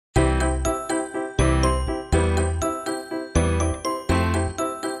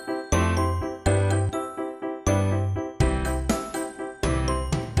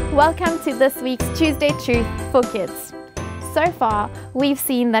Welcome to this week's Tuesday Truth for Kids. So far, we've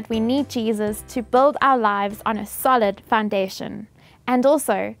seen that we need Jesus to build our lives on a solid foundation and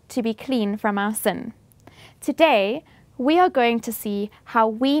also to be clean from our sin. Today, we are going to see how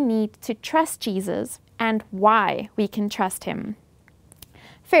we need to trust Jesus and why we can trust him.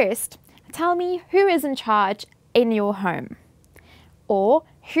 First, tell me who is in charge in your home, or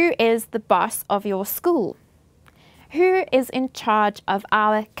who is the boss of your school? Who is in charge of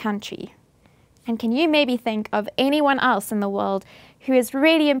our country? And can you maybe think of anyone else in the world who is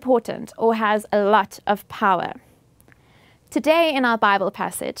really important or has a lot of power? Today in our Bible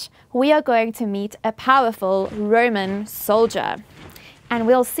passage, we are going to meet a powerful Roman soldier, and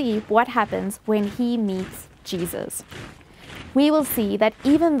we'll see what happens when he meets Jesus. We will see that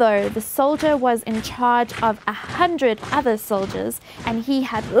even though the soldier was in charge of 100 other soldiers and he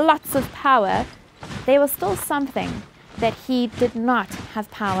had lots of power, there was still something that he did not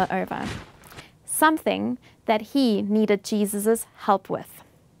have power over. Something that he needed Jesus' help with.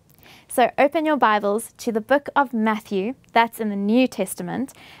 So open your Bibles to the book of Matthew, that's in the New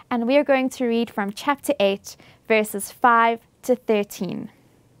Testament, and we are going to read from chapter 8, verses 5 to 13.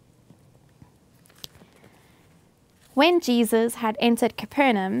 When Jesus had entered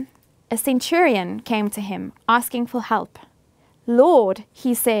Capernaum, a centurion came to him, asking for help. "Lord,"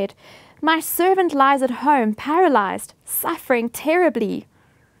 he said, "my servant lies at home, paralyzed, suffering terribly."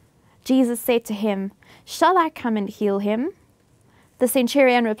 Jesus said to him, "Shall I come and heal him?" The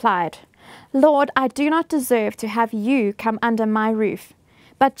centurion replied, "Lord, I do not deserve to have you come under my roof,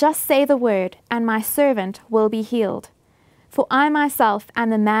 but just say the word, and my servant will be healed. For I myself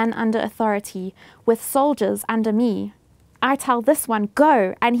am a man under authority, with soldiers under me. I tell this one,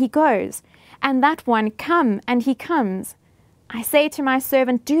 'Go,' and he goes, and that one, 'Come,' and he comes. I say to my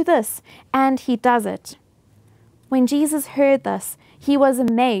servant, 'Do this,' and he does it." When Jesus heard this, he was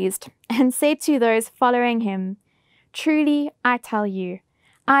amazed and said to those following him, "Truly, I tell you,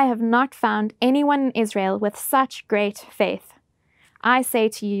 I have not found anyone in Israel with such great faith. I say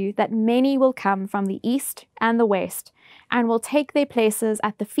to you that many will come from the east and the west, and will take their places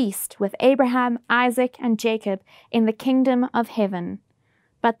at the feast with Abraham, Isaac, and Jacob in the kingdom of heaven.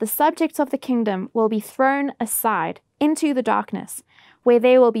 But the subjects of the kingdom will be thrown aside into the darkness, where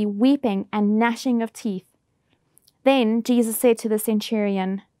there will be weeping and gnashing of teeth." Then Jesus said to the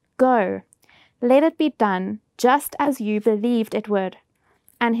centurion, "Go, let it be done just as you believed it would."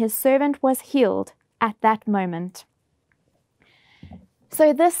 And his servant was healed at that moment.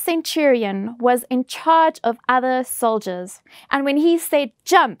 So this centurion was in charge of other soldiers, and when he said,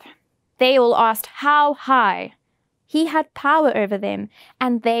 "Jump," they all asked, "How high?" He had power over them,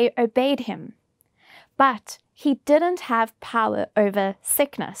 and they obeyed him. But he didn't have power over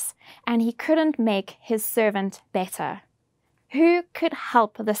sickness, and he couldn't make his servant better. Who could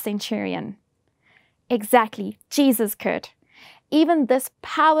help the centurion? Exactly, Jesus could. Even this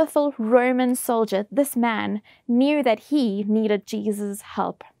powerful Roman soldier, this man, knew that he needed Jesus'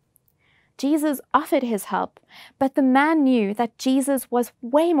 help. Jesus offered his help, but the man knew that Jesus was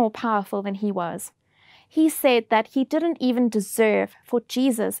way more powerful than he was. He said that he didn't even deserve for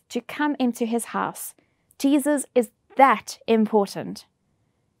Jesus to come into his house. Jesus is that important.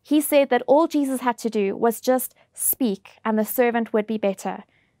 He said that all Jesus had to do was just speak and the servant would be better.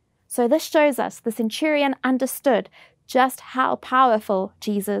 So this shows us the centurion understood just how powerful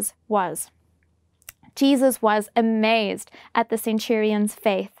Jesus was. Jesus was amazed at the centurion's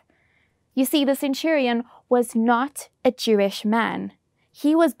faith. You see, the centurion was not a Jewish man.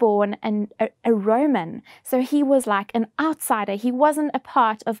 He was born a Roman, so he was like an outsider. He wasn't a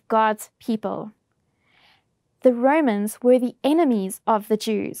part of God's people. The Romans were the enemies of the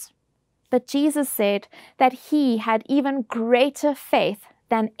Jews. But Jesus said that he had even greater faith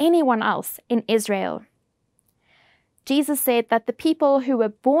than anyone else in Israel. Jesus said that the people who were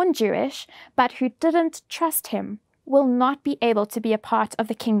born Jewish but who didn't trust him will not be able to be a part of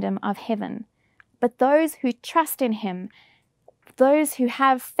the kingdom of heaven. But those who trust in him, those who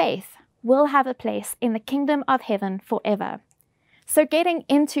have faith, will have a place in the kingdom of heaven forever. So getting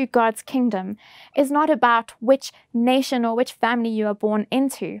into God's kingdom is not about which nation or which family you are born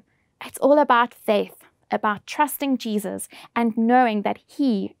into. It's all about faith, about trusting Jesus and knowing that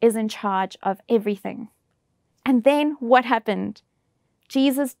he is in charge of everything. And then what happened?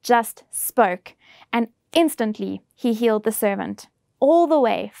 Jesus just spoke, and instantly he healed the servant, all the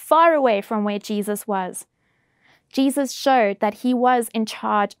way, far away from where Jesus was. Jesus showed that he was in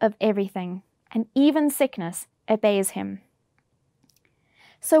charge of everything, and even sickness obeys him.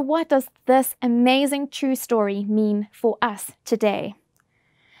 So what does this amazing true story mean for us today?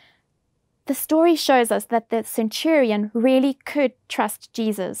 The story shows us that the centurion really could trust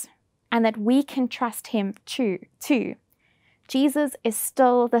Jesus and that we can trust him too. Jesus is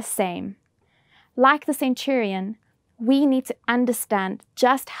still the same. Like the centurion, we need to understand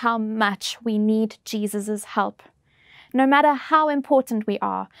just how much we need Jesus' help. No matter how important we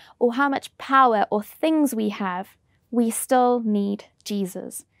are or how much power or things we have, we still need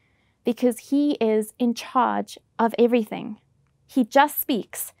Jesus because he is in charge of everything. He just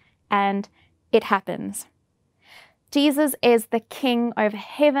speaks and it happens. Jesus is the King over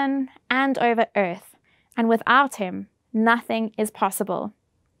heaven and over earth, and without him, nothing is possible.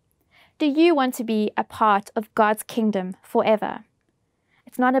 Do you want to be a part of God's kingdom forever?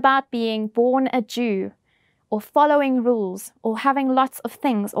 It's not about being born a Jew or following rules or having lots of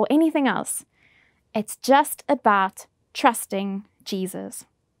things or anything else. It's just about trusting Jesus.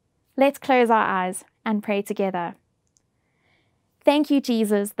 Let's close our eyes and pray together. Thank you,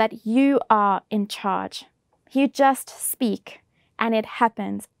 Jesus, that you are in charge. You just speak and it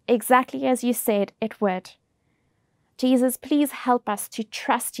happens exactly as you said it would. Jesus, please help us to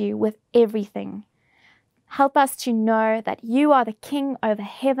trust you with everything. Help us to know that you are the King over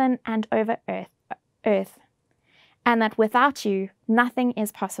heaven and over earth, and that without you, nothing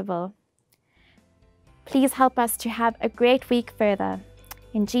is possible. Please help us to have a great week further.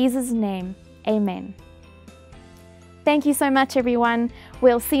 In Jesus' name, amen. Thank you so much, everyone.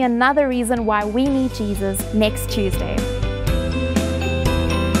 We'll see another reason why we need Jesus next Tuesday.